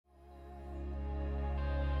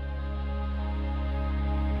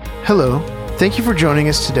Hello, thank you for joining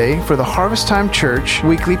us today for the Harvest Time Church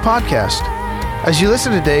weekly podcast. As you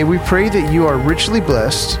listen today, we pray that you are richly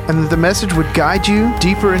blessed and that the message would guide you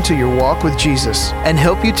deeper into your walk with Jesus and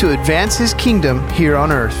help you to advance His kingdom here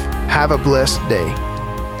on earth. Have a blessed day.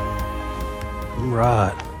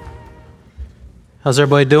 Right. How's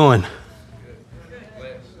everybody doing?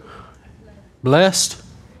 Blessed?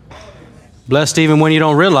 Blessed even when you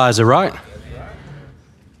don't realize it, right?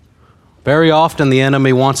 Very often the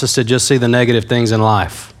enemy wants us to just see the negative things in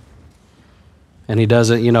life. And he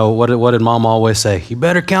doesn't, what did Mom always say? You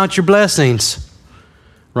better count your blessings,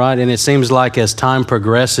 right? And it seems like as time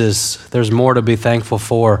progresses, there's more to be thankful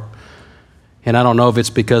for. And I don't know if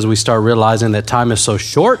it's because we start realizing that time is so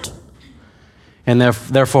short, and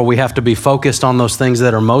therefore we have to be focused on those things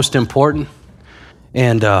that are most important.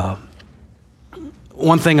 And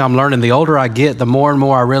one thing I'm learning, the older I get, the more and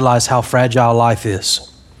more I realize how fragile life is.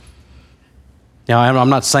 Now, I'm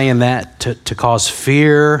not saying that to cause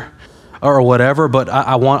fear or whatever, but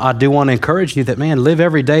I do want to encourage you that, man, live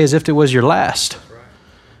every day as if it was your last.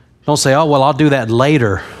 Don't say, oh, well, I'll do that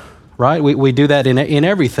later, right? We do that in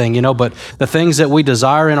everything, but the things that we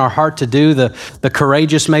desire in our heart to do, the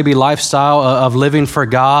courageous maybe lifestyle of living for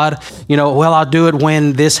God, well, I'll do it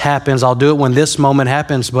when this happens. I'll do it when this moment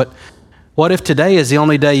happens. But what if today is the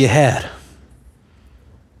only day you had?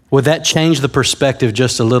 Would that change the perspective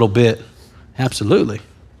just a little bit? Absolutely.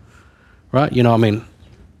 Right? I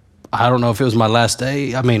don't know if it was my last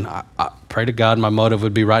day. I pray to God my motive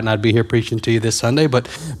would be right and I'd be here preaching to you this Sunday, but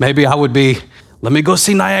maybe I would be, let me go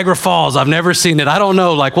see Niagara Falls. I've never seen it. I don't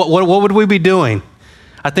know. What would we be doing?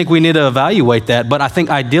 I think we need to evaluate that, but I think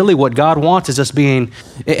ideally what God wants is us being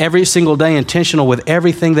every single day intentional with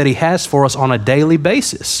everything that He has for us on a daily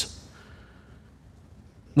basis.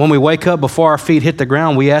 When we wake up before our feet hit the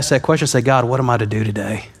ground, we ask that question, say, God, what am I to do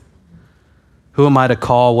today? Who am I to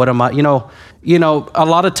call? What am I? A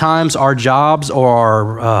lot of times our jobs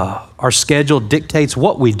or our schedule dictates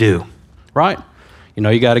what we do, right?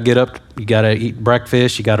 You got to get up, you got to eat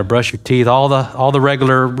breakfast, you got to brush your teeth, all the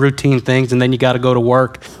regular routine things, and then you got to go to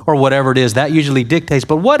work or whatever it is. That usually dictates.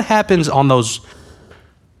 But what happens on those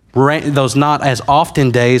not as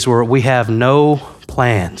often days where we have no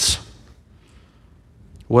plans?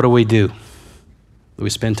 What do? Do we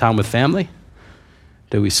spend time with family?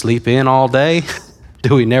 Do we sleep in all day?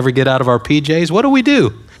 Do we never get out of our PJs? What do we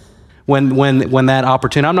do when that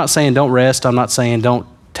opportunity? I'm not saying don't rest. I'm not saying don't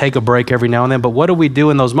take a break every now and then. But what do we do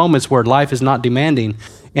in those moments where life is not demanding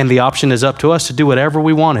and the option is up to us to do whatever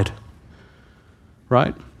we wanted?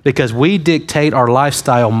 Right? Because we dictate our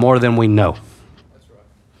lifestyle more than we know. That's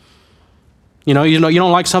right. You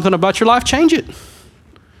don't like something about your life, change it.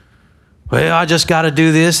 Well, I just got to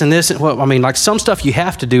do this and this. Well, some stuff you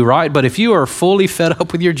have to do, right? But if you are fully fed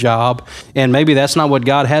up with your job and maybe that's not what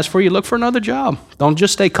God has for you, look for another job. Don't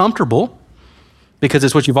just stay comfortable because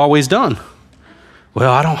it's what you've always done.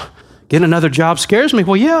 Well, getting another job scares me.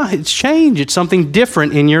 Well, yeah, it's change. It's something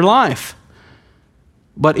different in your life.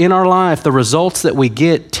 But in our life, the results that we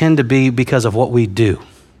get tend to be because of what we do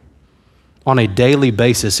on a daily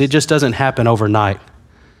basis. It just doesn't happen overnight.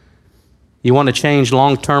 You want to change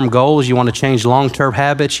long-term goals, you want to change long-term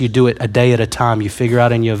habits, you do it a day at a time. You figure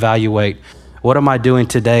out and you evaluate, what am I doing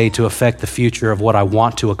today to affect the future of what I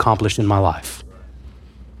want to accomplish in my life?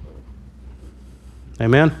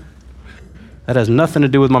 Amen? That has nothing to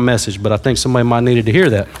do with my message, but I think somebody might needed to hear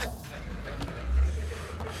that.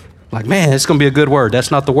 Man, it's going to be a good word. That's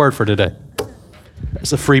not the word for today.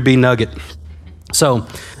 That's a freebie nugget. So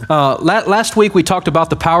last week we talked about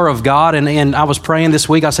the power of God, and I was praying this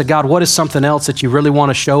week. I said, God, what is something else that you really want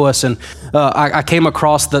to show us? And I came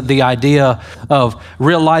across the idea of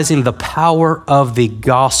realizing the power of the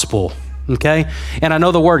gospel, okay? And I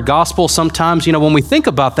know the word gospel sometimes, when we think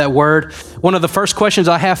about that word, one of the first questions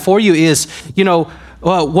I have for you is,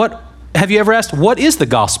 what have you ever asked, what is the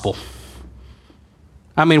gospel?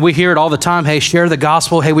 We hear it all the time. Hey, share the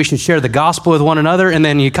gospel. Hey, we should share the gospel with one another. And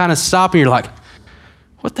then you kind of stop and you're like,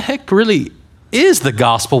 what the heck really is the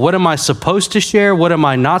gospel? What am I supposed to share? What am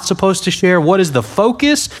I not supposed to share? What is the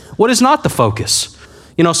focus? What is not the focus?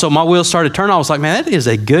 So my wheels started turning. I was like, man, that is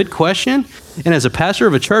a good question. And as a pastor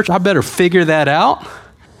of a church, I better figure that out.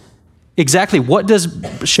 Exactly, what does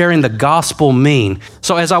sharing the gospel mean?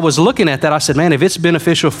 So as I was looking at that, I said, man, if it's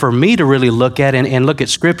beneficial for me to really look at and look at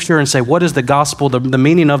Scripture and say, what is the gospel, the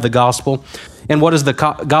meaning of the gospel, and what does the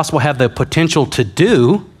gospel have the potential to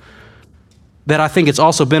do, that I think it's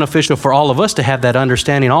also beneficial for all of us to have that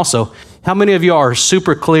understanding also. How many of you are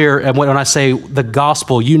super clear, and when I say the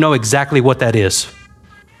gospel, you know exactly what that is?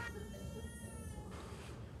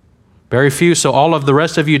 Very few. So all of the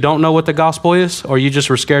rest of you don't know what the gospel is, or you just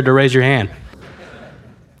were scared to raise your hand?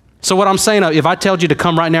 So what I'm saying, if I told you to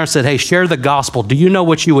come right now and said, hey, share the gospel, do you know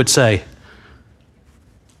what you would say?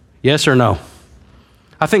 Yes or no?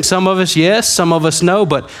 I think some of us, yes, some of us, no,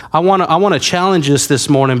 but I want to challenge us this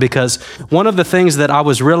morning, because one of the things that I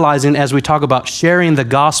was realizing as we talk about sharing the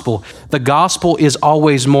gospel is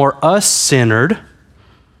always more us-centered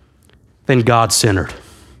than God-centered.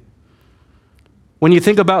 When you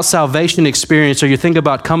think about salvation experience, or you think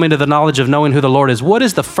about coming to the knowledge of knowing who the Lord is, what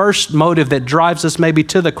is the first motive that drives us maybe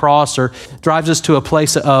to the cross or drives us to a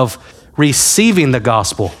place of receiving the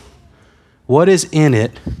gospel? What is in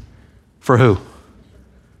it for who?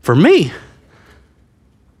 For me.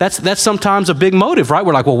 That's sometimes a big motive, right?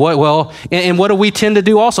 We're like, well, what? Well, and what do we tend to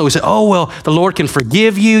do also? We say, oh, well, the Lord can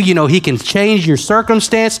forgive you. You know, he can change your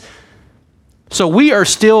circumstance. So we are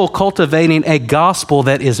still cultivating a gospel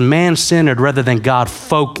that is man-centered rather than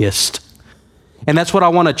God-focused. And that's what I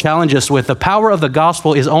want to challenge us with. The power of the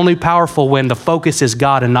gospel is only powerful when the focus is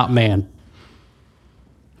God and not man.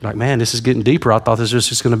 Like, man, this is getting deeper. I thought this was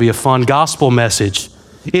just going to be a fun gospel message.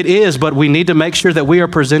 It is, but we need to make sure that we are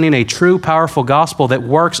presenting a true, powerful gospel that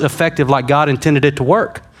works effective like God intended it to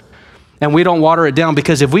work. And we don't water it down,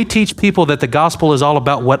 because if we teach people that the gospel is all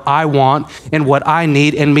about what I want and what I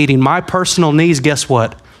need and meeting my personal needs, guess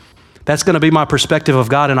what? That's going to be my perspective of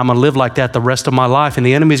God, and I'm going to live like that the rest of my life. And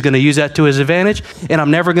the enemy's going to use that to his advantage, and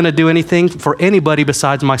I'm never going to do anything for anybody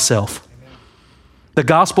besides myself. The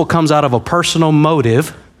gospel comes out of a personal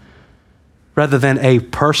motive rather than a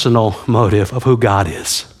personal motive of who God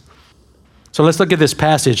is. So let's look at this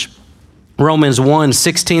passage, Romans 1,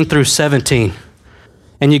 16 through 17.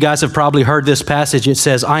 And you guys have probably heard this passage. It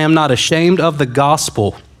says, I am not ashamed of the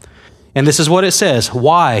gospel. And this is what it says.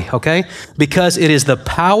 Why? Okay? Because it is the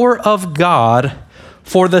power of God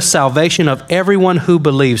for the salvation of everyone who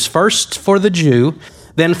believes. First for the Jew,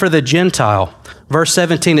 then for the Gentile. Verse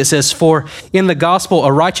 17, it says, for in the gospel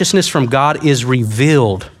a righteousness from God is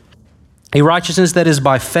revealed. A righteousness that is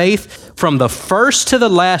by faith from the first to the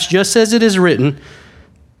last, just as it is written,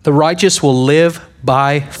 the righteous will live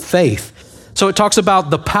by faith. So it talks about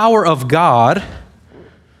the power of God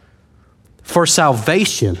for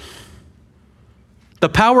salvation. The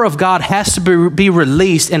power of God has to be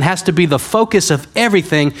released and has to be the focus of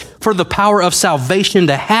everything for the power of salvation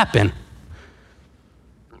to happen.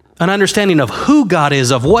 An understanding of who God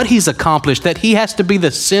is, of what he's accomplished, that he has to be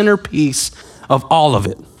the centerpiece of all of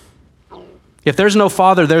it. If there's no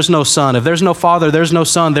Father, there's no Son. If there's no Father, there's no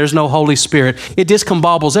Son, there's no Holy Spirit. It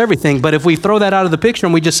discombobbles everything. But if we throw that out of the picture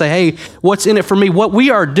and we just say, hey, what's in it for me? What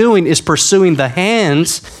we are doing is pursuing the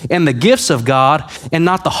hands and the gifts of God and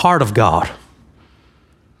not the heart of God.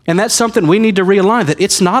 And that's something we need to realign, that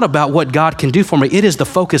it's not about what God can do for me. It is the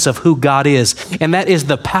focus of who God is. And that is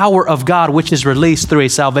the power of God, which is released through a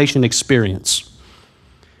salvation experience.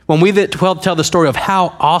 When we tell the story of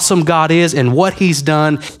how awesome God is and what he's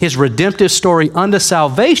done, his redemptive story unto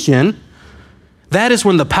salvation, that is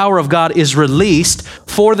when the power of God is released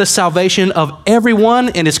for the salvation of everyone,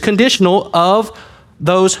 and is conditional of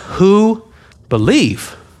those who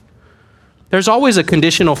believe. There's always a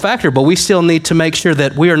conditional factor, but we still need to make sure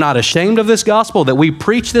that we are not ashamed of this gospel, that we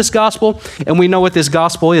preach this gospel, and we know what this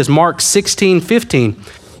gospel is. Mark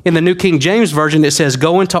 16:15. In the New King James Version, it says,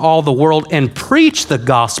 go into all the world and preach the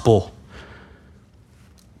gospel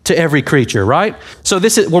to every creature, right? So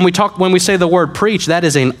this is, when we say the word preach, that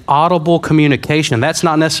is an audible communication. That's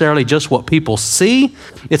not necessarily just what people see.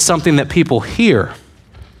 It's something that people hear.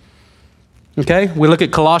 Okay? We look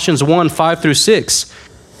at Colossians 1, 5 through 6.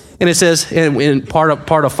 And it says, in part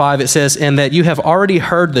of 5, it says, and that you have already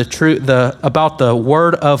heard about the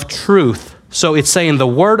word of truth. So it's saying the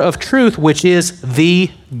word of truth, which is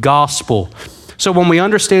the gospel. So when we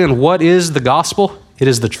understand what is the gospel, it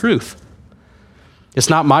is the truth. It's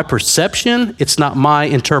not my perception. It's not my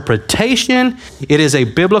interpretation. It is a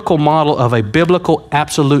biblical model of a biblical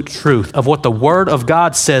absolute truth of what the word of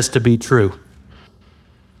God says to be true.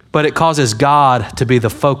 But it causes God to be the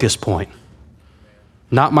focus point,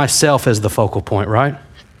 not myself as the focal point, right?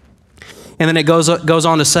 And then it goes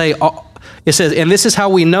on to say, it says, and this is how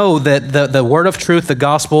we know that the word of truth, the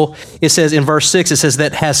gospel, it says in verse 6, it says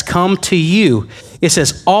that has come to you. It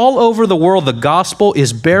says all over the world, the gospel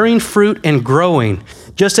is bearing fruit and growing,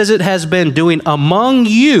 just as it has been doing among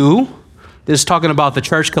you. This is talking about the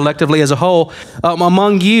church collectively as a whole,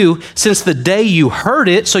 among you since the day you heard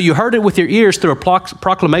it. So you heard it with your ears through a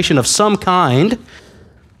proclamation of some kind,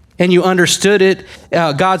 and you understood it,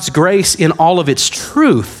 God's grace in all of its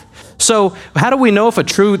truth. So how do we know if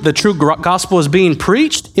the true gospel is being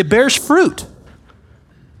preached? It bears fruit.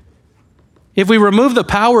 If we remove the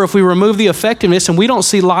power, if we remove the effectiveness and we don't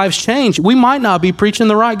see lives change, we might not be preaching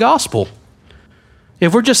the right gospel.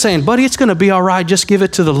 If we're just saying, buddy, it's going to be all right, just give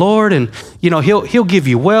it to the Lord and, he'll give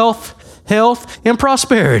you wealth, health, and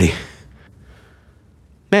prosperity.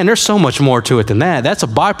 Man, there's so much more to it than that. That's a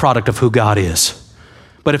byproduct of who God is.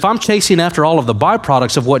 But if I'm chasing after all of the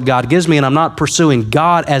byproducts of what God gives me and I'm not pursuing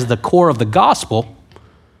God as the core of the gospel,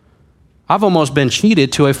 I've almost been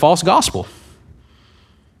cheated to a false gospel.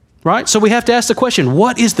 Right? So we have to ask the question,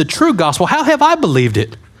 what is the true gospel? How have I believed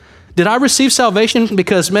it? Did I receive salvation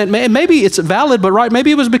because, maybe it's valid, but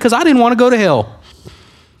maybe it was because I didn't want to go to hell.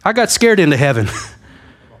 I got scared into heaven.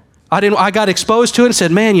 I got exposed to it and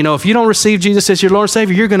said, man, if you don't receive Jesus as your Lord and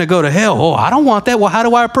Savior, you're going to go to hell. Oh, I don't want that. Well, how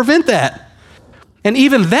do I prevent that? And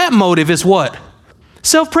even that motive is what?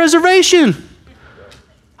 Self-preservation.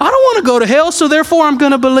 I don't want to go to hell, so therefore I'm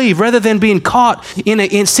going to believe, rather than being caught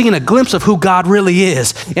in seeing a glimpse of who God really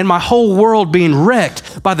is, and my whole world being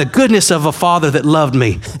wrecked by the goodness of a Father that loved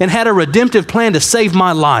me and had a redemptive plan to save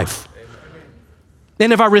my life.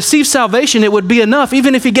 And if I received salvation, it would be enough,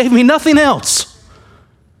 even if He gave me nothing else.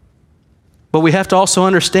 But we have to also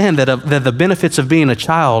understand that the benefits of being a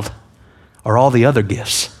child are all the other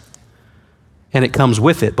gifts. And it comes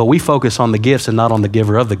with it, but we focus on the gifts and not on the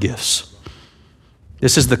giver of the gifts.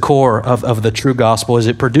 This is the core of the true gospel. Is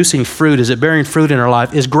it producing fruit? Is it bearing fruit in our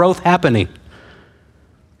life? Is growth happening?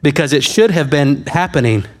 Because it should have been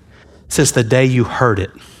happening since the day you heard it.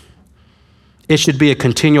 It should be a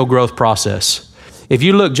continual growth process. If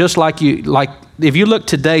you look if you look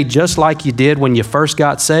today just like you did when you first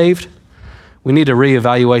got saved, we need to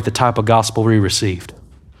reevaluate the type of gospel we received.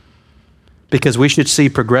 Because we should see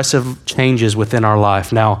progressive changes within our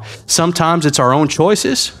life. Now, sometimes it's our own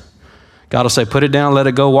choices. God will say, put it down, let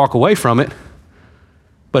it go, walk away from it.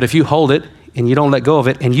 But if you hold it and you don't let go of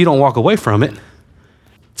it and you don't walk away from it,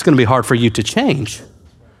 it's going to be hard for you to change.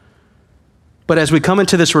 But as we come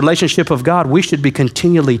into this relationship of God, we should be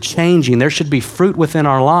continually changing. There should be fruit within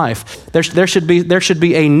our life. There should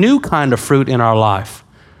be a new kind of fruit in our life.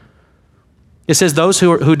 It says those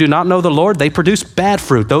who do not know the Lord, they produce bad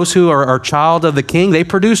fruit. Those who are child of the King, they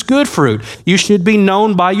produce good fruit. You should be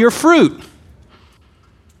known by your fruit.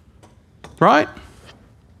 Right?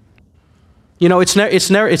 It's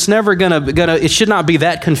never gonna. It should not be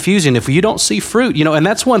that confusing if you don't see fruit. And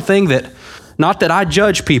that's one thing that, not that I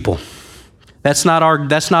judge people. That's not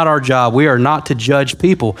our job. We are not to judge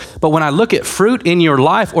people. But when I look at fruit in your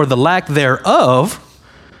life or the lack thereof,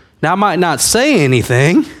 now I might not say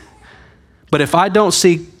anything, but if I don't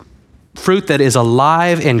see fruit that is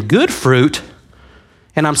alive and good fruit,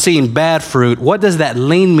 and I'm seeing bad fruit, what does that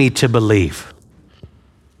lead me to believe?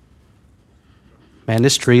 Man,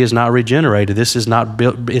 this tree is not regenerated. This is not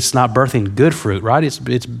it's not birthing good fruit, right? It's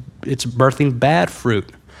birthing bad fruit.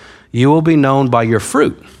 You will be known by your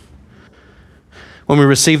fruit. When we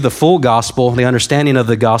receive the full gospel, the understanding of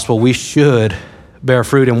the gospel, we should bear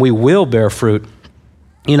fruit and we will bear fruit.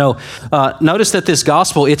 Notice that this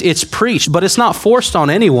gospel, it's preached, but it's not forced on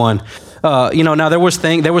anyone. Now there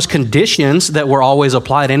was conditions that were always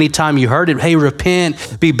applied anytime you heard it. Hey,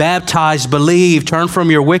 repent, be baptized, believe, turn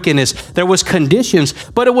from your wickedness. There was conditions,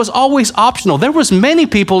 but it was always optional. There was many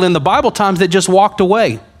people in the Bible times that just walked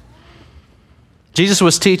away. Jesus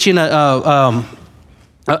was teaching, telling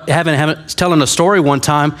a story one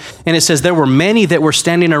time, and it says there were many that were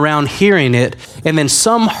standing around hearing it, and then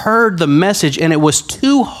some heard the message and it was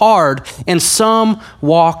too hard, and some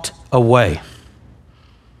walked away.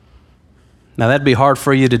 Now that'd be hard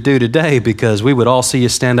for you to do today because we would all see you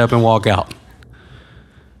stand up and walk out.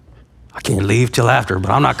 I can't leave till after,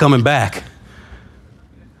 but I'm not coming back.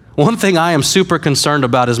 One thing I am super concerned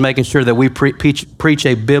about is making sure that we preach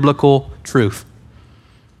a biblical truth.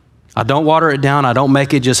 I don't water it down. I don't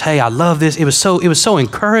make it just, hey, I love this. It was so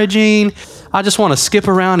encouraging. I just want to skip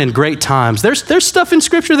around in great times. There's stuff in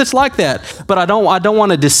Scripture that's like that, but I don't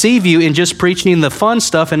want to deceive you in just preaching the fun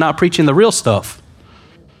stuff and not preaching the real stuff.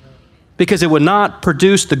 Because it would not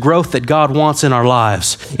produce the growth that God wants in our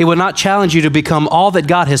lives. It would not challenge you to become all that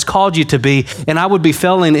God has called you to be, and I would be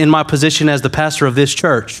failing in my position as the pastor of this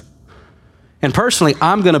church. And personally,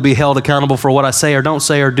 I'm going to be held accountable for what I say or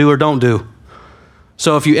do or don't do.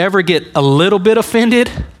 So if you ever get a little bit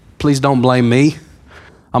offended, please don't blame me.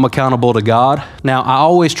 I'm accountable to God. Now, I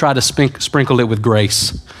always try to sprinkle it with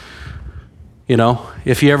grace.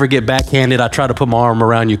 If you ever get backhanded, I try to put my arm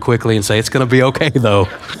around you quickly and say, it's going to be okay though.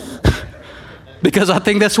 Because I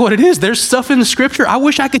think that's what it is. There's stuff in the Scripture, I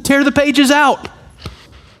wish I could tear the pages out.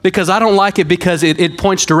 Because I don't like it because it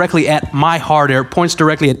points directly at my heart, or it points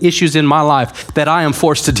directly at issues in my life that I am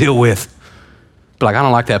forced to deal with. Be like, I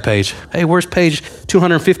don't like that page. Hey, where's page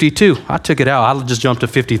 252? I took it out. I just jumped to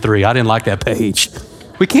 53. I didn't like that page.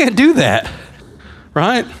 We can't do that,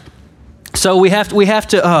 right? So we have to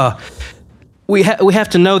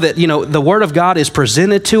know that, the Word of God is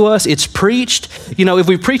presented to us. It's preached. If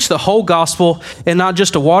we preach the whole gospel and not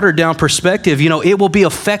just a watered down perspective, it will be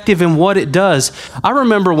effective in what it does. I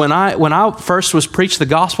remember when I first was preached the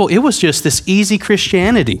gospel, it was just this easy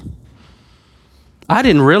Christianity. I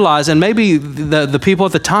didn't realize, and maybe the people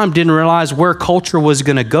at the time didn't realize where culture was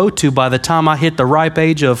going to go to by the time I hit the ripe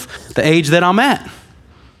age of the age that I'm at.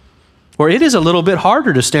 Or it is a little bit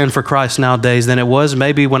harder to stand for Christ nowadays than it was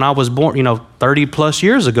maybe when I was born, 30 plus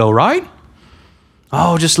years ago, right?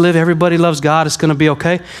 Oh, just live, everybody loves God, it's going to be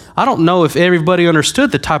okay. I don't know if everybody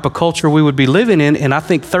understood the type of culture we would be living in, and I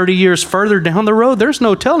think 30 years further down the road, there's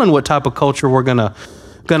no telling what type of culture we're going to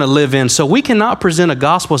live in. So we cannot present a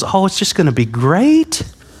gospel as, it's just going to be great.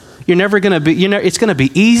 You're never going to be, it's going to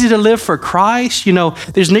be easy to live for Christ.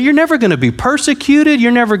 You're never going to be persecuted.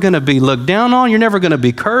 You're never going to be looked down on. You're never going to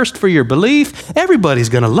be cursed for your belief. Everybody's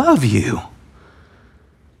going to love you.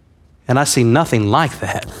 And I see nothing like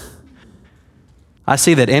that. I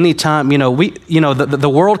see that anytime,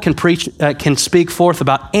 the world can speak forth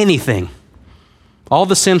about anything. All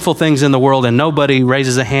the sinful things in the world, and nobody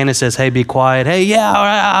raises a hand and says, hey, be quiet. Hey,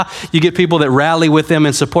 yeah. You get people that rally with them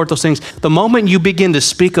and support those things. The moment you begin to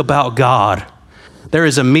speak about God, there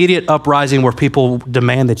is immediate uprising where people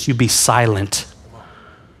demand that you be silent.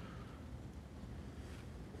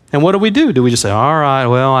 And what do? Do we just say, all right,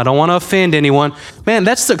 well, I don't want to offend anyone? Man,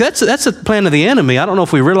 that's the plan of the enemy. I don't know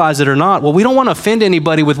if we realize it or not. Well, we don't want to offend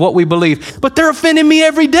anybody with what we believe, but they're offending me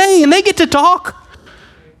every day, and they get to talk.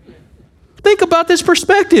 Think about this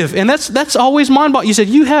perspective, and that's always mind-boggling. You said,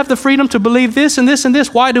 you have the freedom to believe this and this and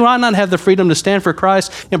this. Why do I not have the freedom to stand for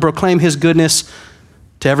Christ and proclaim his goodness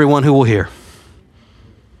to everyone who will hear?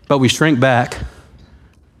 But we shrink back.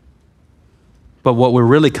 But what we're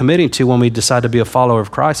really committing to when we decide to be a follower of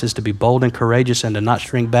Christ is to be bold and courageous and to not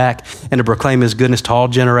shrink back and to proclaim his goodness to all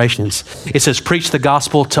generations. It says, preach the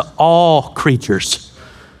gospel to all creatures.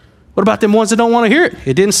 What about them ones that don't want to hear it?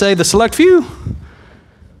 It didn't say the select few.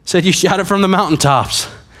 Said you shout it from the mountaintops.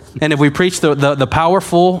 And if we preach the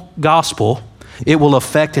powerful gospel, it will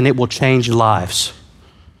affect and it will change lives.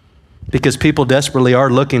 Because people desperately are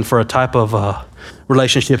looking for a type of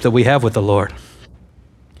relationship that we have with the Lord.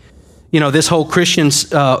 This whole Christians,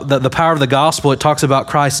 the power of the gospel, it talks about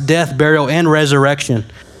Christ's death, burial, and resurrection.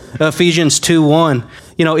 Ephesians 2:1,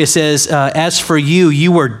 it says, as for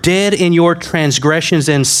you were dead in your transgressions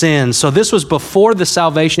and sins. So this was before the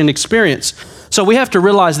salvation experience. So we have to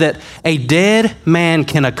realize that a dead man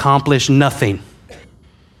can accomplish nothing.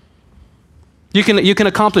 You can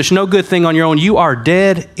accomplish no good thing on your own. You are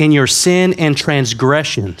dead in your sin and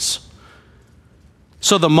transgressions.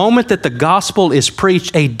 So the moment that the gospel is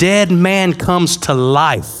preached, a dead man comes to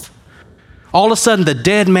life. All of a sudden, the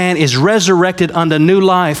dead man is resurrected unto new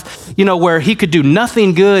life, where he could do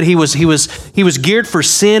nothing good. He was geared for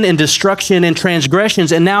sin and destruction and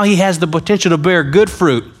transgressions, and now he has the potential to bear good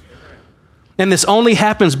fruit. And this only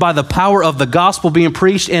happens by the power of the gospel being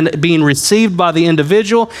preached and being received by the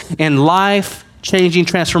individual, and life-changing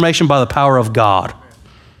transformation by the power of God.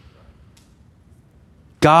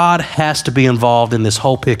 God has to be involved in this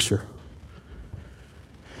whole picture.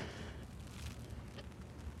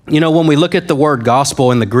 When we look at the word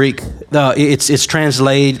gospel in the Greek, it's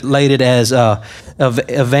translated as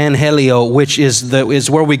evangelio, which is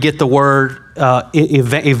where we get the word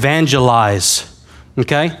evangelize.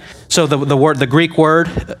 Okay? So the Greek word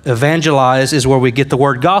evangelize is where we get the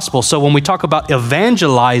word gospel. So when we talk about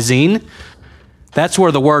evangelizing, that's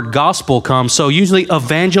where the word gospel comes. So usually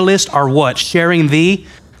evangelists are what? Sharing the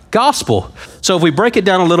gospel. So if we break it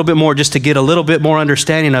down a little bit more just to get a little bit more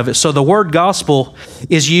understanding of it. So the word gospel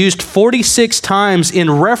is used 46 times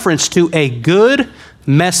in reference to a good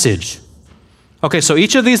message. Okay, so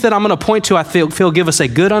each of these that I'm going to point to, I feel give us a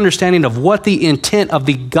good understanding of what the intent of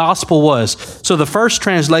the gospel was. So the first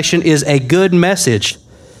translation is a good message.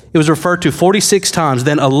 It was referred to 46 times.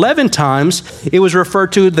 Then 11 times, it was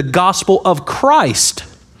referred to the gospel of Christ.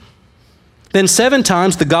 Then 7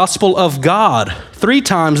 times, the gospel of God. 3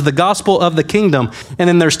 times, the gospel of the kingdom. And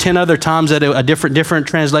then there's 10 other times that different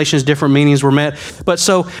translations, different meanings were met. But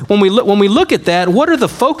so when we look at that, what are the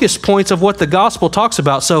focus points of what the gospel talks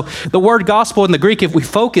about? So the word gospel in the Greek, if we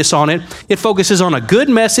focus on it, it focuses on a good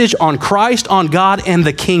message, on Christ, on God, and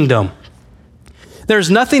the kingdom.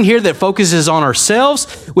 There's nothing here that focuses on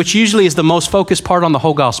ourselves, which usually is the most focused part on the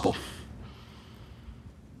whole gospel.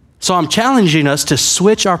 So I'm challenging us to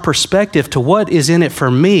switch our perspective to what is in it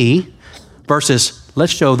for me versus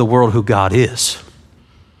let's show the world who God is.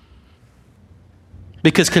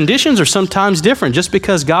 Because conditions are sometimes different. Just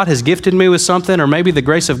because God has gifted me with something, or maybe the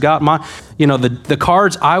grace of God, the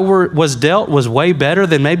cards I was dealt was way better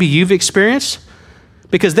than maybe you've experienced.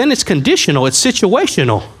 Because then it's conditional, it's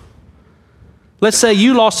situational. Let's say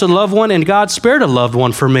you lost a loved one and God spared a loved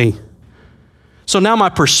one for me. So now my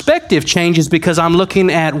perspective changes because I'm looking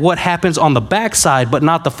at what happens on the backside, but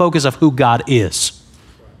not the focus of who God is.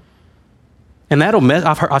 And that'll mess,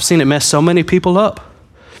 I've seen it mess so many people up.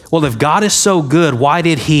 Well, if God is so good, why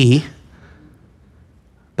did he?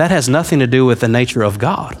 That has nothing to do with the nature of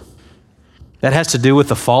God. That has to do with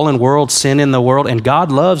the fallen world, sin in the world, and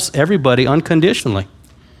God loves everybody unconditionally.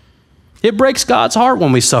 It breaks God's heart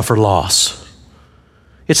when we suffer loss.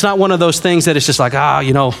 It's not one of those things that it's just like,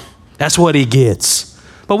 that's what he gets.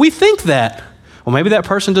 But we think that. Well, maybe that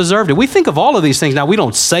person deserved it. We think of all of these things. Now, we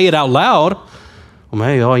don't say it out loud. Well,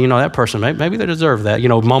 maybe, that person, maybe they deserve that,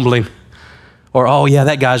 mumbling. Or,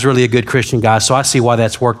 that guy's really a good Christian guy, so I see why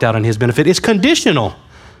that's worked out in his benefit. It's conditional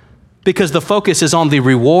because the focus is on the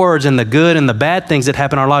rewards and the good and the bad things that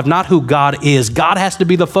happen in our life, not who God is. God has to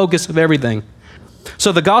be the focus of everything.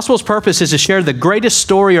 So the gospel's purpose is to share the greatest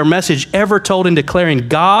story or message ever told in declaring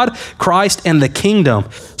God, Christ, and the kingdom.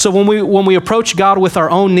 So when we approach God with our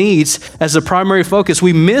own needs as the primary focus,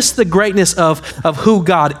 we miss the greatness of who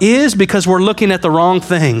God is because we're looking at the wrong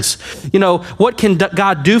things. What can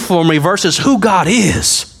God do for me versus who God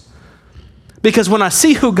is? Because when I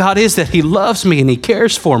see who God is, that he loves me and he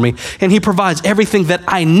cares for me and he provides everything that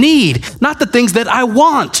I need, not the things that I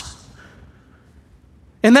want.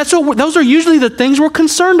 And those are usually the things we're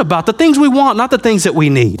concerned about, the things we want, not the things that we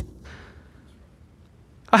need.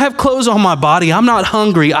 I have clothes on my body. I'm not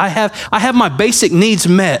hungry. I have my basic needs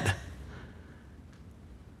met.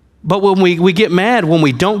 But when we get mad, when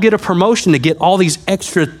we don't get a promotion to get all these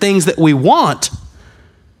extra things that we want,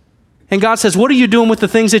 and God says, what are you doing with the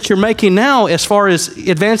things that you're making now as far as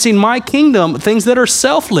advancing my kingdom, things that are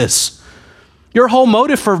selfless? Your whole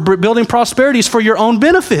motive for building prosperity is for your own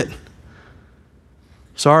benefit.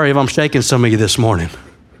 Sorry if I'm shaking some of you this morning.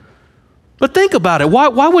 But think about it. Why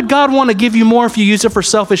would God want to give you more if you use it for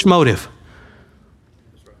selfish motive?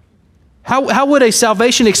 How would a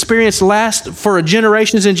salvation experience last for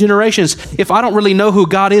generations and generations if I don't really know who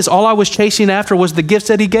God is? All I was chasing after was the gifts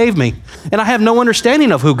that he gave me. And I have no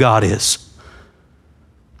understanding of who God is.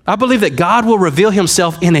 I believe that God will reveal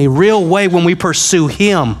himself in a real way when we pursue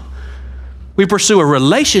him. We pursue a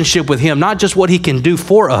relationship with him, not just what he can do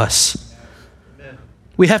for us.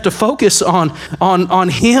 We have to focus on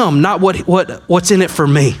him, not what's in it for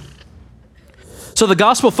me. So the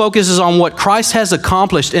gospel focuses on what Christ has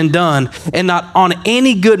accomplished and done, and not on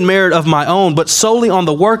any good merit of my own, but solely on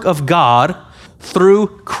the work of God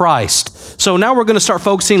through Christ. So now we're going to start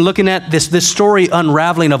focusing, looking at this story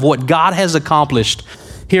unraveling of what God has accomplished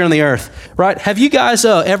here on the earth, right? Have you guys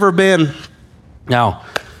ever been, now,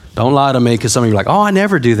 don't lie to me because some of you are like, I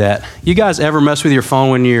never do that. You guys ever mess with your phone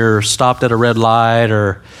when you're stopped at a red light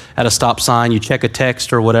or at a stop sign, you check a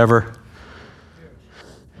text or whatever?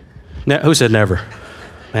 Who said never? Man,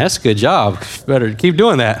 that's a good job. Better keep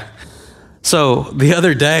doing that. So the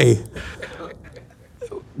other day,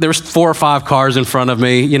 there was 4 or 5 cars in front of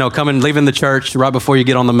me, leaving the church right before you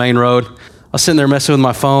get on the main road. I was sitting there messing with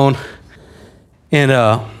my phone, and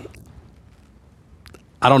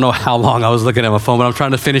I don't know how long I was looking at my phone, but I'm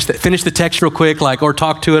trying to finish the text real quick, or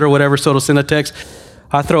talk to it or whatever, so it'll send a text.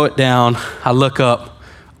 I throw it down. I look up.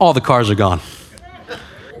 All the cars are gone.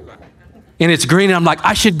 And it's green, and I'm like,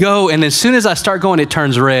 I should go. And as soon as I start going, it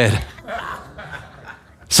turns red.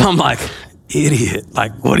 So I'm like, idiot.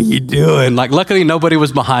 What are you doing? Luckily, nobody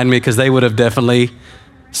was behind me because they would have definitely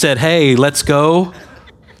said, hey, let's go.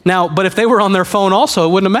 Now, but if they were on their phone also,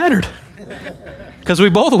 it wouldn't have mattered because we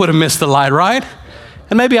both would have missed the light, right?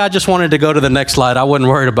 And maybe I just wanted to go to the next slide. I wasn't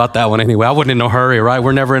worried about that one anyway. I wasn't in no hurry, right?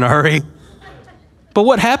 We're never in a hurry. But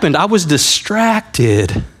what happened? I was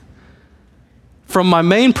distracted from my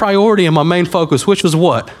main priority and my main focus, which was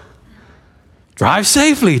what? Drive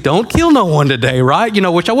safely. Don't kill no one today, right?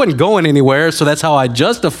 Which I wasn't going anywhere, so that's how I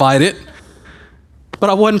justified it. But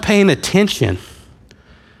I wasn't paying attention.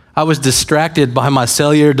 I was distracted by my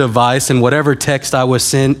cellular device and whatever text I was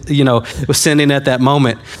sending at that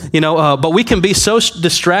moment. But we can be so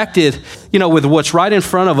distracted, with what's right in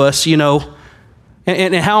front of us,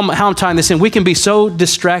 and how I'm tying this in. We can be so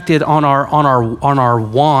distracted on our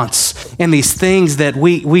wants and these things that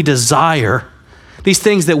we desire, these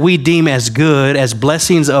things that we deem as good, as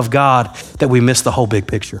blessings of God, that we miss the whole big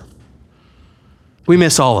picture. We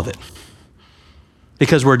miss all of it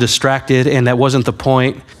because we're distracted, and that wasn't the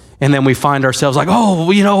point. And then we find ourselves like,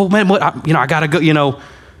 man, I got to go,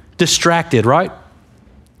 distracted, right?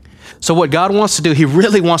 So what God wants to do, he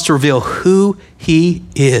really wants to reveal who he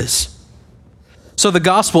is. So the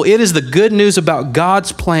gospel, it is the good news about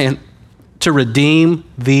God's plan to redeem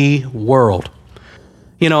the world.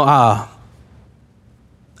 You know,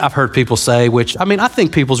 I've heard people say, I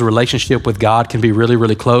think people's relationship with God can be really,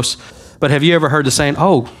 really close. But have you ever heard the saying,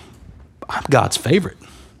 oh, I'm God's favorite?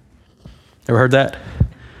 Ever heard that?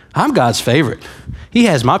 I'm God's favorite. He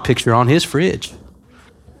has my picture on his fridge.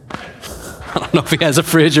 I don't know if he has a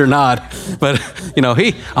fridge or not, but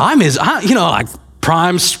like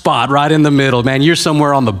prime spot right in the middle, man. You're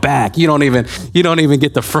somewhere on the back. You don't even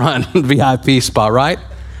get the front VIP spot, right?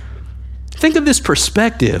 Think of this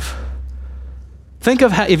perspective. Think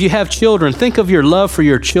of how, if you have children, think of your love for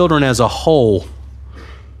your children as a whole.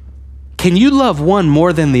 Can you love one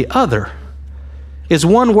more than the other? Is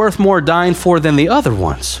one worth more dying for than the other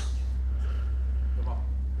ones?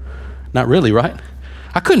 Not really, right?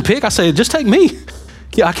 I couldn't pick. I say, just take me.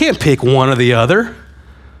 Yeah, I can't pick one or the other.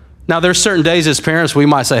 Now, there's certain days as parents, we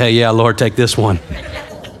might say, hey, yeah, Lord, take this one.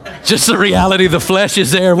 Just the reality, the flesh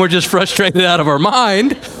is there, and we're just frustrated out of our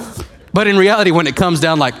mind. But in reality, when it comes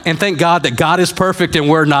down and thank God that God is perfect and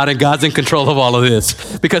we're not, and God's in control of all of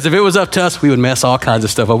this. Because if it was up to us, we would mess all kinds of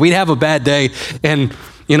stuff up. We'd have a bad day, and,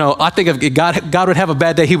 I think if God would have a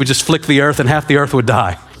bad day, he would just flick the earth and half the earth would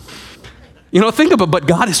die. Think about it, but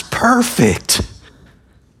God is perfect.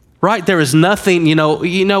 Right? There is nothing,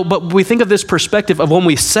 but we think of this perspective of when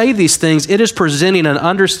we say these things, it is presenting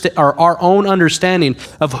our own understanding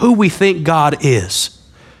of who we think God is.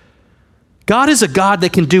 God is a God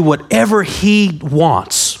that can do whatever he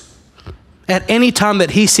wants at any time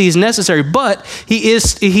that he sees necessary, but he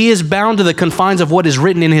is bound to the confines of what is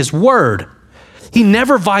written in his word. He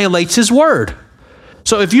never violates his word.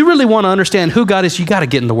 So if you really want to understand who God is, you got to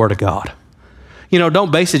get in the word of God.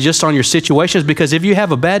 Don't base it just on your situations, because if you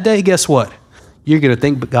have a bad day, guess what? You're going to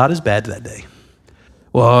think God is bad that day.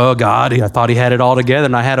 Well, God, I thought he had it all together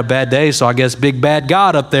and I had a bad day, so I guess big bad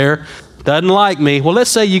God up there doesn't like me. Well,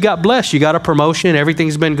 let's say you got blessed. You got a promotion.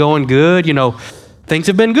 Everything's been going good. Things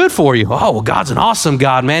have been good for you. Oh, well, God's an awesome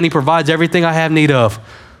God, man. He provides everything I have need of.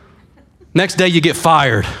 Next day you get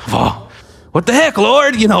fired. Oh, what the heck,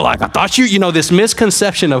 Lord? I thought this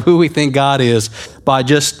misconception of who we think God is by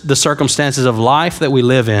just the circumstances of life that we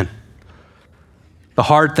live in. The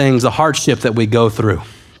hard things, the hardship that we go through.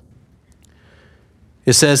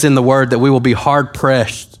 It says in the word that we will be hard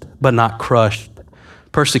pressed, but not crushed.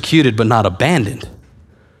 Persecuted, but not abandoned.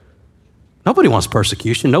 Nobody wants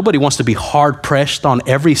persecution. Nobody wants to be hard pressed on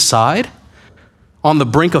every side, on the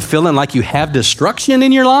brink of feeling like you have destruction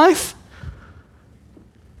in your life.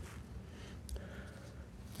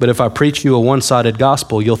 But if I preach you a one-sided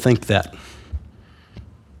gospel, you'll think that.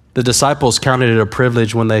 The disciples counted it a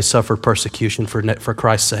privilege when they suffered persecution for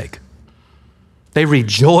Christ's sake. They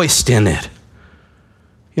rejoiced in it.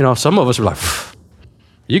 Some of us are like,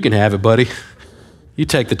 you can have it, buddy. You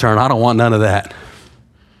take the turn. I don't want none of that.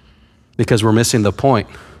 Because we're missing the point.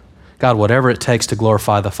 God, whatever it takes to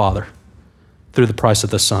glorify the Father through the price of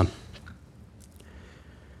the Son.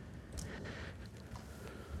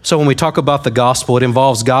 So when we talk about the gospel, it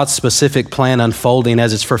involves God's specific plan unfolding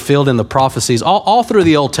as it's fulfilled in the prophecies. All through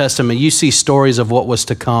the Old Testament, you see stories of what was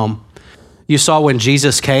to come. You saw when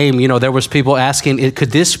Jesus came, there was people asking,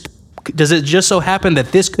 does it just so happen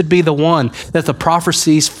that this could be the one that the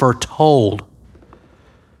prophecies foretold?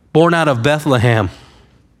 Born out of Bethlehem.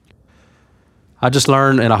 I just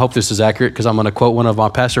learned, and I hope this is accurate because I'm going to quote one of my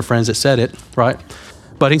pastor friends that said it, right?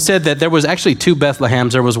 But he said that there was actually two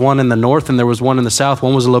Bethlehems. There was one in the north and there was one in the south.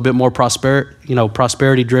 One was a little bit more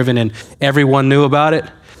prosperity driven, and everyone knew about it.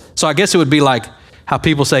 So I guess it would be like how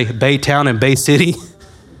people say Baytown and Bay City.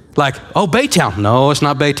 Like, oh, Baytown. No, it's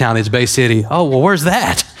not Baytown. It's Bay City. Oh, well, where's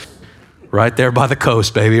that? Right there by the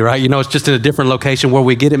coast, baby, right? It's just in a different location where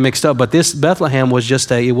we get it mixed up. But this Bethlehem was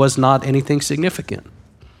it was not anything significant,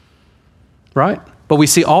 right? But we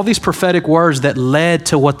see all these prophetic words that led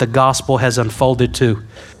to what the gospel has unfolded to.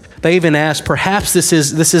 They even asked, perhaps this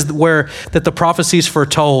is where that the prophecies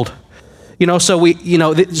foretold. So we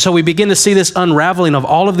begin to see this unraveling of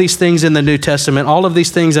all of these things in the New Testament, all of these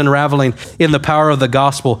things unraveling in the power of the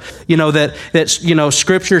gospel.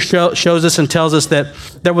 Scripture shows us and tells us that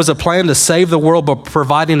there was a plan to save the world by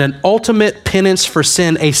providing an ultimate penance for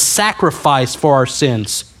sin, a sacrifice for our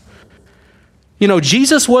sins.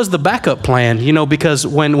 Jesus was the backup plan, because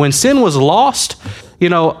when sin was lost, they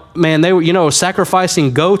were,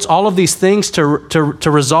 sacrificing goats, all of these things to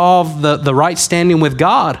resolve the right standing with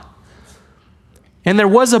God. And there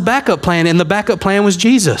was a backup plan, and the backup plan was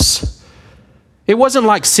Jesus. It wasn't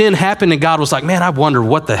like sin happened and God was like, man, I wonder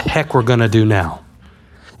what the heck we're going to do now.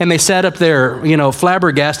 And they sat up there,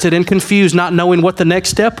 flabbergasted and confused, not knowing what the next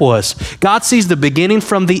step was. God sees the beginning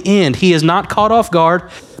from the end. He is not caught off guard,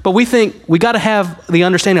 but we think we got to have the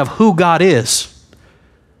understanding of who God is.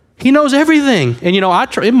 He knows everything. And,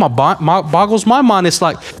 it boggles my mind. It's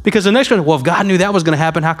like, because the next one, well, if God knew that was going to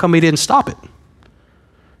happen, how come he didn't stop it?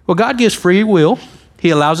 Well, God gives free will. He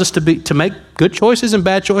allows us to make good choices and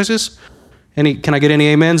bad choices. Can I get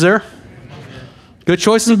any amens there? Good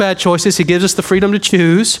choices and bad choices. He gives us the freedom to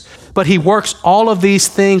choose, but he works all of these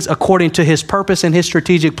things according to his purpose and his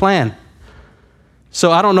strategic plan.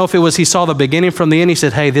 So I don't know if it was he saw the beginning from the end. He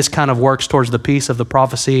said, hey, this kind of works towards the piece of the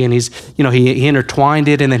prophecy, and he intertwined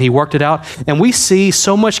it, and then he worked it out. And we see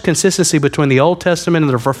so much consistency between the Old Testament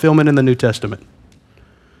and the fulfillment in the New Testament.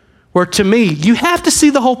 Where to me, you have to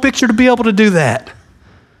see the whole picture to be able to do that.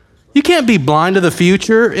 You can't be blind to the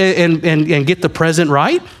future and get the present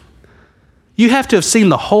right. You have to have seen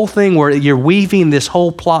the whole thing where you're weaving this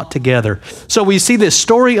whole plot together. So we see this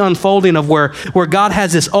story unfolding of where God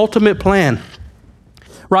has this ultimate plan.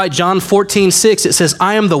 Right, John 14:6, it says,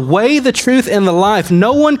 I am the way, the truth, and the life.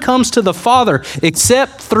 No one comes to the Father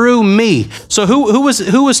except through me. So who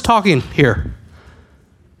was talking here?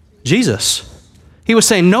 Jesus. He was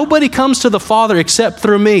saying, nobody comes to the Father except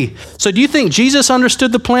through me. So do you think Jesus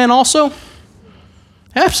understood the plan also?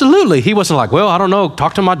 Absolutely. He wasn't like, well, I don't know,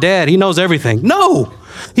 talk to my dad. He knows everything. No,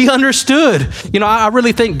 he understood. I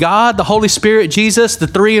really think God, the Holy Spirit, Jesus, the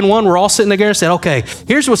three in one, were all sitting together and said, okay,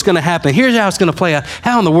 here's what's going to happen. Here's how it's going to play out.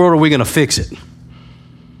 How in the world are we going to fix it?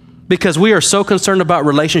 Because we are so concerned about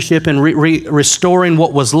relationship and restoring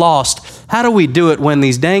what was lost. How do we do it when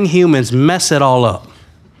these dang humans mess it all up?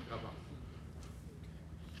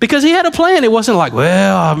 Because he had a plan. It wasn't like,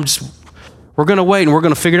 well, we're going to wait and we're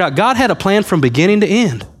going to figure it out. God had a plan from beginning to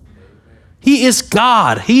end. He is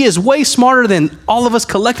God. He is way smarter than all of us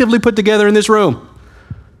collectively put together in this room.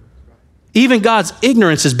 Even God's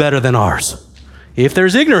ignorance is better than ours. If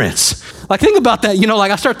there's ignorance. Think about that.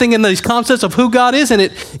 I start thinking these concepts of who God is,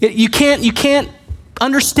 and you can't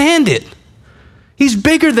understand it. He's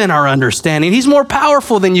bigger than our understanding. He's more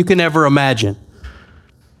powerful than you can ever imagine.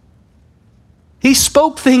 He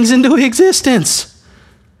spoke things into existence.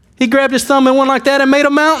 He grabbed his thumb and went like that and made a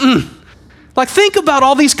mountain. Think about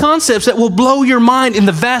all these concepts that will blow your mind in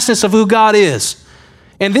the vastness of who God is.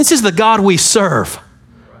 And this is the God we serve.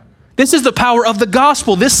 This is the power of the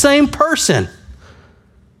gospel, this same person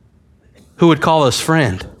who would call us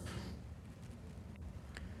friend.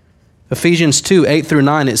 Ephesians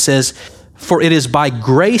 2:8-9, it says, for it is by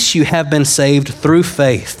grace you have been saved through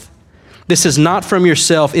faith. This is not from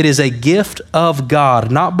yourself. It is a gift of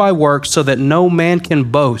God, not by works, so that no man can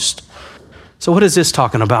boast. So what is this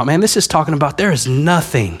talking about, man? This is talking about there is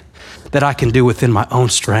nothing that I can do within my own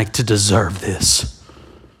strength to deserve this.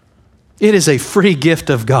 It is a free gift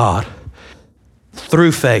of God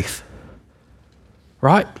through faith,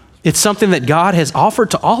 right? It's something that God has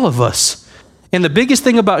offered to all of us. And the biggest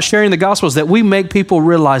thing about sharing the gospel is that we make people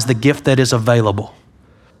realize the gift that is available.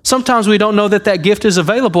 Sometimes we don't know that gift is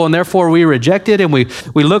available, and therefore we reject it and we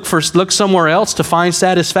look somewhere else to find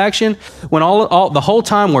satisfaction, when all the whole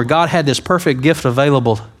time where God had this perfect gift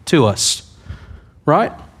available to us,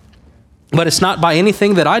 right? But it's not by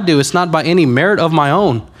anything that I do. It's not by any merit of my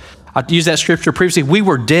own. I used that scripture previously. We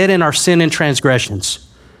were dead in our sin and transgressions.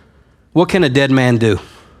 What can a dead man do?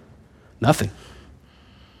 Nothing.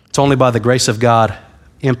 It's only by the grace of God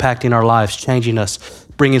impacting our lives, changing us,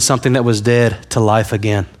 bringing something that was dead to life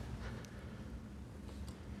again.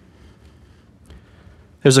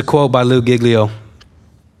 There's a quote by Lou Giglio.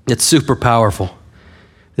 It's super powerful.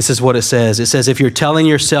 This is what it says. It says, if you're telling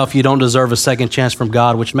yourself you don't deserve a second chance from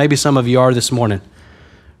God, which maybe some of you are this morning,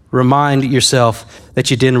 remind yourself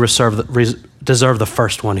that you didn't deserve the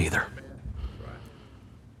first one either.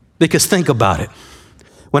 Because think about it.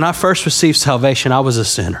 When I first received salvation, I was a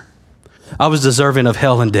sinner. I was deserving of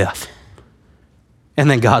hell and death. And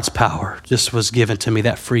then God's power just was given to me.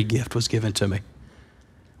 That free gift was given to me.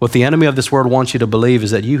 What the enemy of this world wants you to believe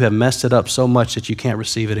is that you have messed it up so much that you can't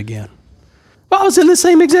receive it again. Well, I was in the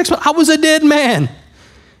same exact spot. I was a dead man.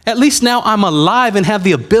 At least now I'm alive and have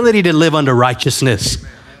the ability to live under righteousness.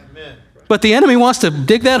 Amen. But the enemy wants to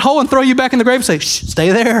dig that hole and throw you back in the grave and say, shh, stay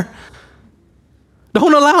there.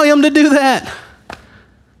 Don't allow him to do that.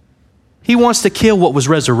 He wants to kill what was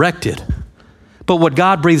resurrected. But what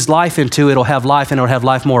God breathes life into, it'll have life, and it'll have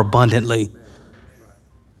life more abundantly.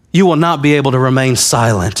 You will not be able to remain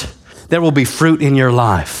silent. There will be fruit in your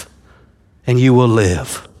life, and you will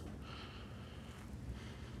live.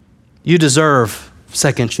 You deserve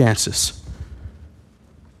second chances.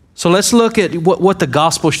 So let's look at what the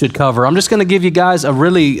gospel should cover. I'm just going to give you guys a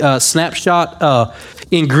really snapshot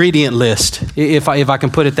ingredient list, if I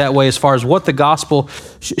can put it that way, as far as what the gospel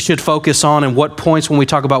should focus on and what points when we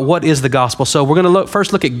talk about what is the gospel. So we're going to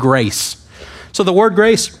first look at grace. So the word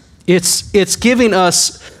grace, it's giving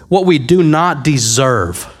us what we do not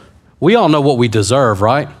deserve. We all know what we deserve,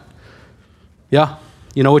 right? Yeah?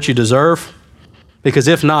 You know what you deserve? Because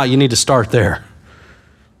if not, you need to start there.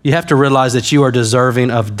 You have to realize that you are deserving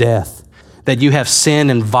of death, that you have sinned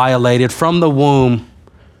and violated from the womb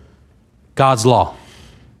God's law.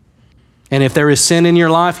 And if there is sin in your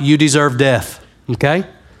life, you deserve death, okay?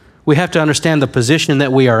 We have to understand the position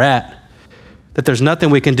that we are at, that there's nothing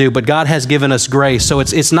we can do, but God has given us grace. So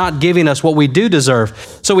it's not giving us what we do deserve.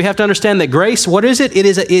 So we have to understand that grace, what is it? It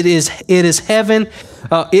is heaven.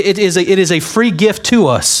 It is a free gift to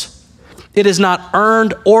us. It is not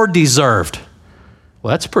earned or deserved. Well,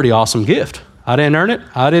 that's a pretty awesome gift. I didn't earn it.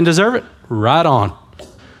 I didn't deserve it. Right on.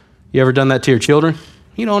 You ever done that to your children?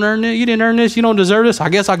 You don't earn it. You didn't earn this. You don't deserve this. I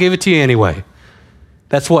guess I'll give it to you anyway.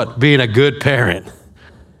 That's what? Being a good parent.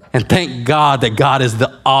 And thank God that God is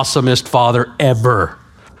the awesomest father ever.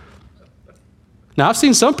 Now, I've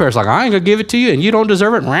seen some parents like, I ain't going to give it to you and you don't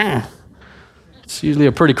deserve it. It's usually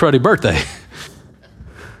a pretty cruddy birthday.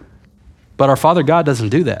 But our Father God doesn't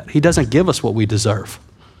do that. He doesn't give us what we deserve.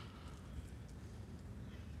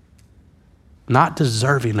 Not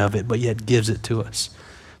deserving of it, but yet gives it to us.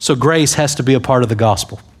 So grace has to be a part of the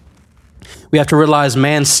gospel. We have to realize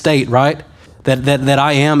man's state, right? That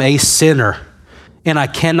I am a sinner and I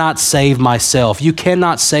cannot save myself. You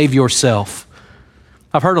cannot save yourself.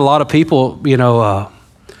 I've heard a lot of people, one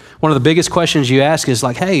of the biggest questions you ask is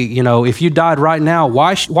like, hey, if you died right now,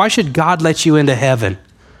 why should God let you into heaven?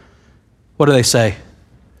 What do they say?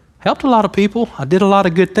 Helped a lot of people. I did a lot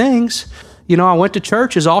of good things. I went to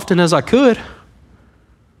church as often as I could.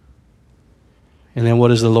 And then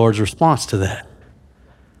what is the Lord's response to that?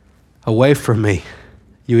 Away from me,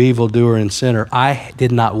 you evildoer and sinner. I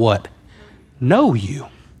did not what? Know you.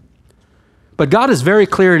 But God is very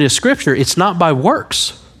clear in His scripture. It's not by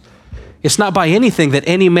works. It's not by anything that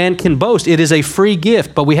any man can boast. It is a free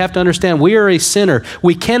gift, but we have to understand we are a sinner.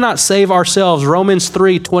 We cannot save ourselves. Romans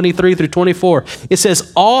 3:23-24. It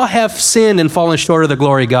says, all have sinned and fallen short of the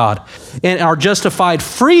glory of God and are justified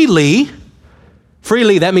freely.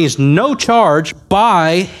 Freely, that means no charge,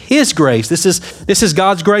 by His grace. This is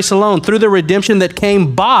God's grace alone through the redemption that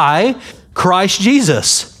came by Christ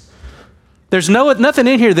Jesus. There's nothing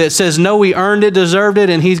in here that says, no, we earned it, deserved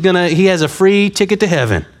it, and he has a free ticket to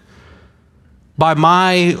heaven. By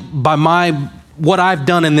what I've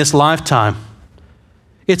done in this lifetime.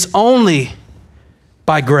 It's only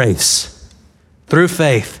by grace, through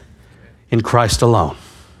faith in Christ alone.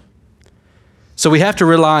 So we have to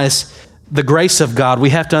realize the grace of God.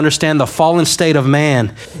 We have to understand the fallen state of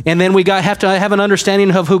man. And then we have to have an understanding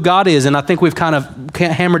of who God is. And I think we've kind of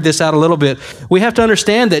hammered this out a little bit. We have to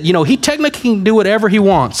understand that, He technically can do whatever He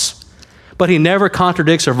wants, but He never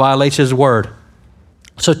contradicts or violates His word.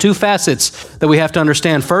 So two facets that we have to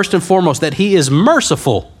understand. First and foremost, that He is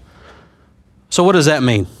merciful. So what does that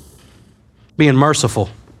mean? Being merciful.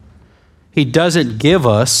 He doesn't give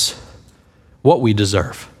us what we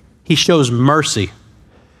deserve. He shows mercy.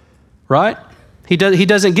 Right? He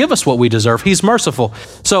doesn't give us what we deserve. He's merciful.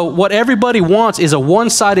 So what everybody wants is a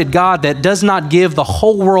one-sided God that does not give the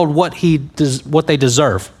whole world what they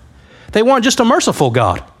deserve. They want just a merciful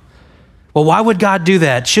God. Well, why would God do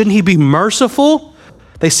that? Shouldn't He be merciful?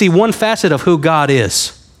 They see one facet of who God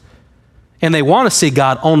is, and they want to see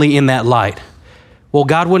God only in that light. Well,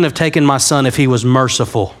 God wouldn't have taken my son if He was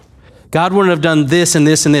merciful. God wouldn't have done this and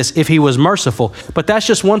this and this if He was merciful. But that's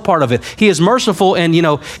just one part of it. He is merciful, and He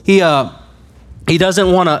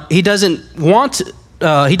doesn't want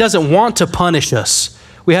to punish us.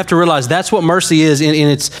 We have to realize that's what mercy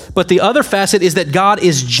is. But the other facet is that God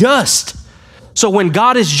is just. So when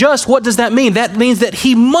God is just, what does that mean? That means that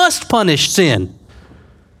He must punish sin.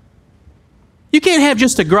 You can't have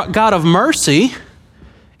just a God of mercy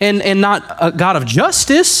and not a God of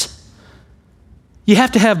justice. You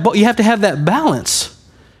have to have that balance.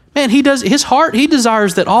 Man, His heart, He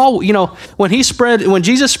desires that all, when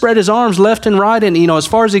Jesus spread His arms left and right and, as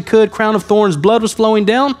far as He could, crown of thorns, blood was flowing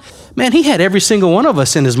down, man, He had every single one of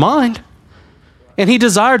us in His mind. And He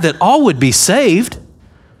desired that all would be saved.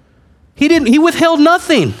 He withheld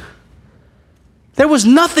nothing. There was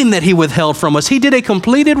nothing that He withheld from us. He did a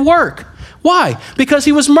completed work. Why? Because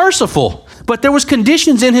He was merciful. But there was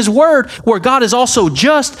conditions in His word where God is also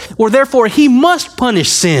just, where therefore He must punish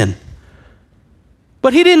sin.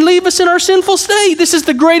 But he didn't leave us in our sinful state. This is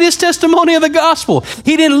the greatest testimony of the gospel.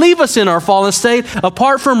 He didn't leave us in our fallen state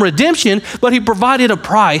apart from redemption, but he provided a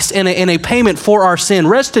price and a payment for our sin,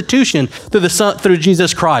 restitution through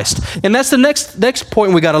Jesus Christ. And that's the next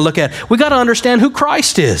point we got to look at. We got to understand who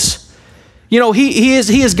Christ is. You know, he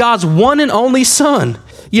is God's one and only Son.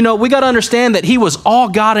 You know, we got to understand that he was all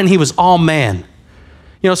God and he was all man.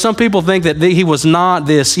 You know, some people think that he was not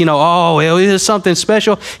this, he is something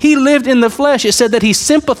special. He lived in the flesh. It said that he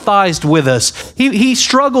sympathized with us. He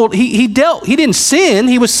struggled. He dealt. He didn't sin.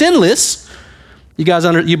 He was sinless. You guys,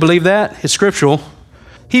 you believe that? It's scriptural.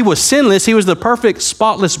 He was sinless. He was the perfect,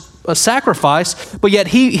 spotless sacrifice, but yet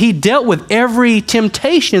he dealt with every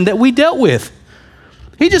temptation that we dealt with.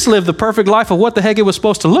 He just lived the perfect life of what the heck it was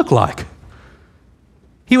supposed to look like.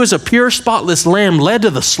 He was a pure, spotless lamb led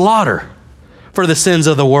to the slaughter for the sins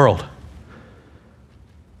of the world.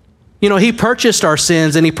 You know, he purchased our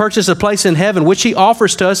sins and he purchased a place in heaven, which he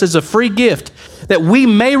offers to us as a free gift that we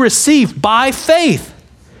may receive by faith.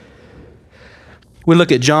 We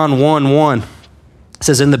look at John 1:1. It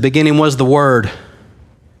says, in the beginning was the Word,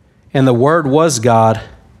 and the Word was God.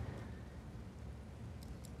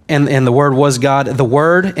 And the Word was God. The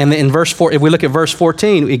Word, and in verse 4, if we look at verse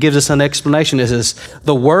 14, it gives us an explanation. It says,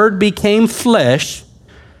 the Word became flesh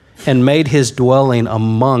and made his dwelling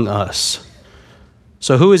among us.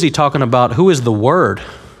 So who is he talking about? Who is the Word?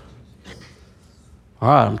 All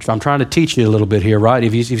right, I'm trying to teach you a little bit here, right?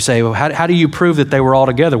 If you say, well, how do you prove that they were all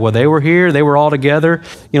together? Well, they were here, they were all together.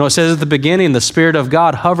 You know, it says at the beginning, the Spirit of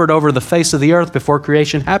God hovered over the face of the earth before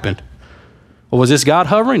creation happened. Well, was this God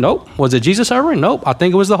hovering? Nope. Was it Jesus hovering? Nope. I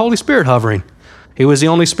think it was the Holy Spirit hovering. He was the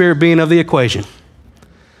only spirit being of the equation.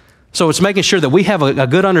 So it's making sure that we have a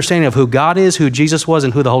good understanding of who God is, who Jesus was,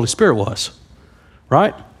 and who the Holy Spirit was,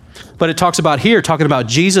 right? But it talks about here, talking about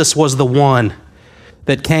Jesus was the one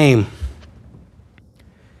that came.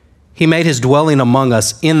 He made his dwelling among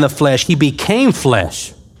us in the flesh. He became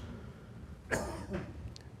flesh.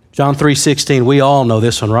 John 3:16, we all know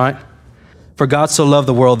this one, right? For God so loved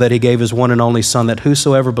the world that he gave his one and only Son, that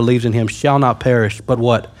whosoever believes in him shall not perish, but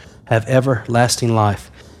what? Have everlasting life.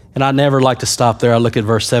 And I never like to stop there. I look at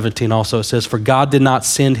verse 17 also. It says, for God did not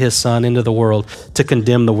send his Son into the world to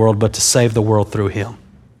condemn the world, but to save the world through him.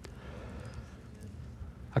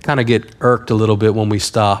 I kind of get irked a little bit when we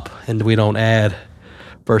stop and we don't add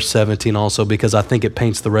verse 17 also, because I think it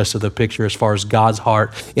paints the rest of the picture as far as God's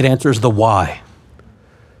heart. It answers the why.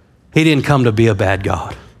 He didn't come to be a bad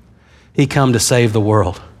God. He came to save the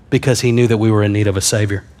world because he knew that we were in need of a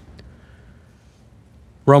Savior.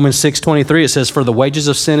 Romans 6:23, it says, for the wages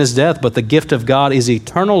of sin is death, but the gift of God is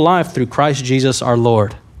eternal life through Christ Jesus our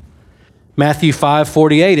Lord. Matthew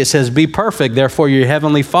 5:48, it says, be perfect, therefore your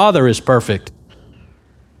heavenly Father is perfect.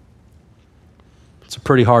 It's a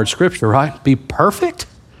pretty hard scripture, right? Be perfect?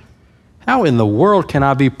 How in the world can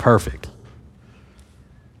I be perfect?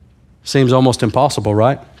 Seems almost impossible,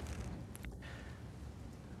 right?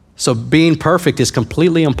 So being perfect is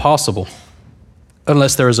completely impossible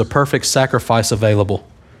unless there is a perfect sacrifice available.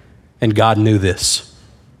 And God knew this.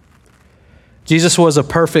 Jesus was a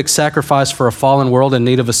perfect sacrifice for a fallen world in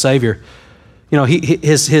need of a Savior. You know,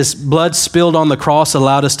 his blood spilled on the cross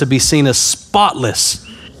allowed us to be seen as spotless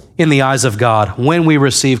in the eyes of God when we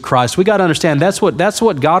receive Christ. We got to understand that's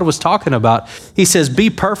what God was talking about. He says, be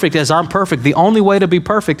perfect as I'm perfect. The only way to be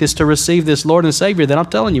perfect is to receive this Lord and Savior that I'm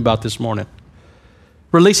telling you about this morning.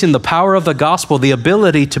 Releasing the power of the gospel, the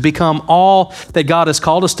ability to become all that God has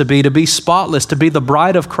called us to be spotless, to be the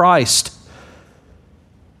bride of Christ,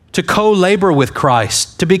 to co-labor with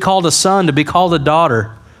Christ, to be called a son, to be called a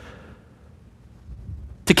daughter,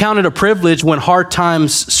 to count it a privilege when hard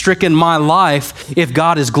times stricken my life if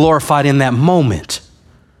God is glorified in that moment.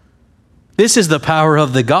 This is the power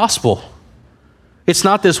of the gospel. It's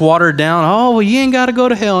not this watered down, oh, well, you ain't got to go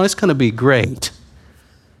to hell, and it's going to be great.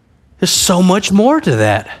 There's so much more to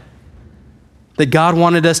that God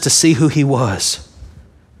wanted us to see who he was.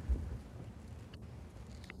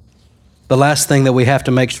 The last thing that we have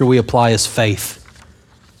to make sure we apply is faith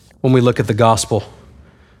when we look at the gospel.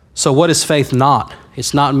 So what is faith not?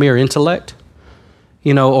 It's not mere intellect,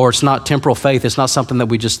 or it's not temporal faith. It's not something that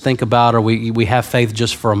we just think about or we have faith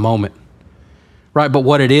just for a moment, right? But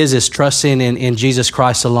what it is trusting in Jesus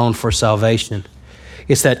Christ alone for salvation.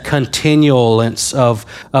 It's that continuance of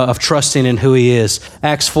trusting in who he is.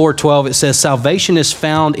 Acts 4:12, it says, salvation is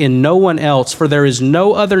found in no one else, for there is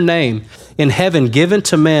no other name in heaven given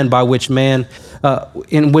to man by which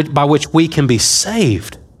we can be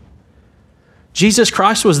saved. Jesus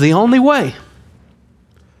Christ was the only way.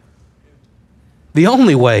 The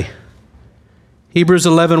only way. Hebrews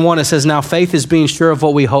 11:1, it says, now faith is being sure of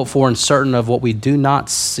what we hope for and certain of what we do not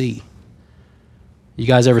see. You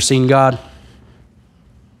guys ever seen God?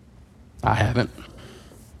 I haven't.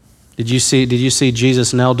 Did you see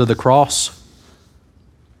Jesus nailed to the cross?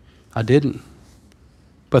 I didn't.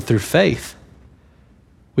 But through faith,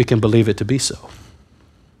 we can believe it to be so.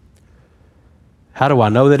 How do I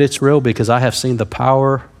know that it's real? Because I have seen the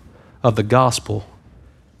power of the gospel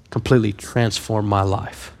completely transform my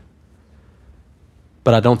life.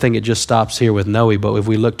 But I don't think it just stops here with Noe, but if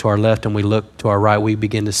we look to our left and we look to our right, we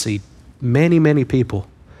begin to see many, many people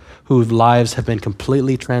whose lives have been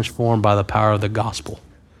completely transformed by the power of the gospel.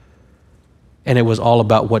 And it was all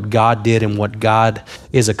about what God did and what God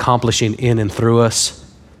is accomplishing in and through us.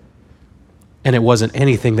 And it wasn't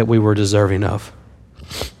anything that we were deserving of.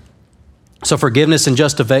 So forgiveness and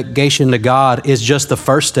justification to God is just the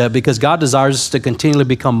first step, because God desires us to continually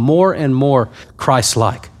become more and more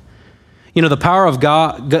Christ-like. You know, the power of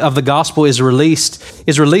God, of the gospel is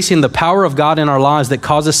releasing the power of God in our lives that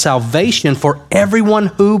causes salvation for everyone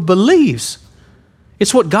who believes.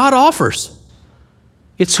 It's what God offers.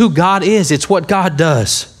 It's who God is. It's what God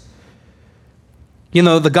does. You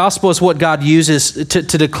know, the gospel is what God uses to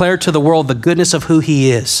declare to the world the goodness of who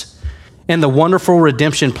he is and the wonderful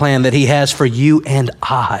redemption plan that he has for you and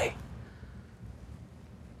I.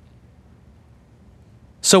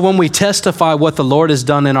 So when we testify what the Lord has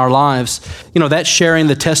done in our lives, you know, that's sharing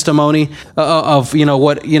the testimony of,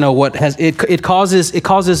 it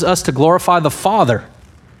causes us to glorify the Father.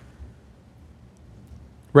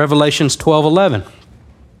 Revelations 12:11.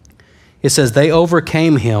 It says they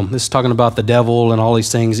overcame him. This is talking about the devil and all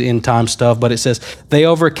these things, end time stuff, but it says they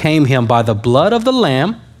overcame him by the blood of the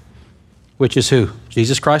Lamb, which is who?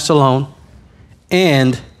 Jesus Christ alone,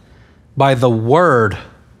 and by the word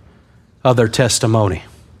of their testimony.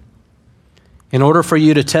 In order for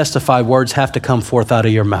you to testify, words have to come forth out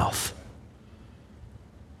of your mouth.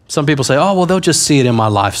 Some people say, oh, well, they'll just see it in my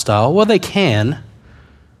lifestyle. Well, they can,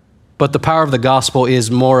 but the power of the gospel is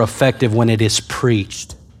more effective when it is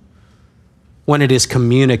preached, when it is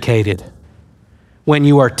communicated, when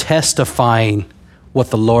you are testifying what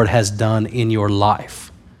the Lord has done in your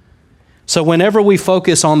life. So whenever we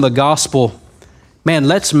focus on the gospel, man,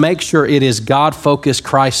 let's make sure it is God-focused,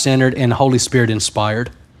 Christ-centered, and Holy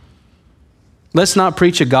Spirit-inspired. Let's not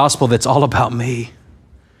preach a gospel that's all about me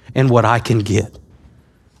and what I can get.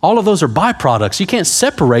 All of those are byproducts. You can't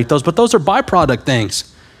separate those, but those are byproduct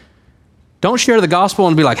things. Don't share the gospel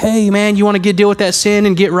and be like, hey, man, you want to deal with that sin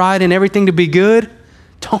and get right and everything to be good?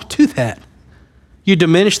 Don't do that. You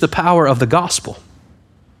diminish the power of the gospel.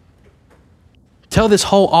 Tell this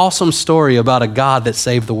whole awesome story about a God that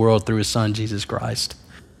saved the world through his son, Jesus Christ,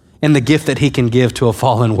 and the gift that he can give to a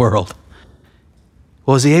fallen world.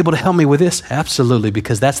 Well, is he able to help me with this? Absolutely,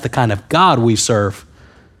 because that's the kind of God we serve.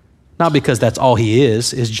 Not because that's all he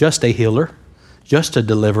is just a healer, just a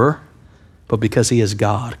deliverer, but because he is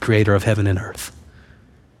God, creator of heaven and earth.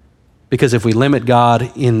 Because if we limit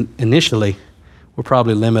God initially, we'll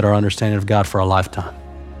probably limit our understanding of God for a lifetime.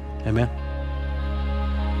 Amen.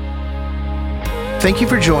 Thank you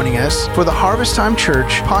for joining us for the Harvest Time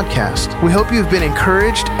Church podcast. We hope you've been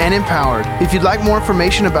encouraged and empowered. If you'd like more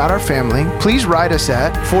information about our family, please write us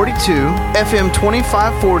at 42 FM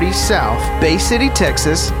 2540 South, Bay City,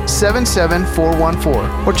 Texas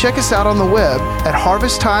 77414, or check us out on the web at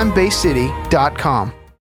harvesttimebaycity.com.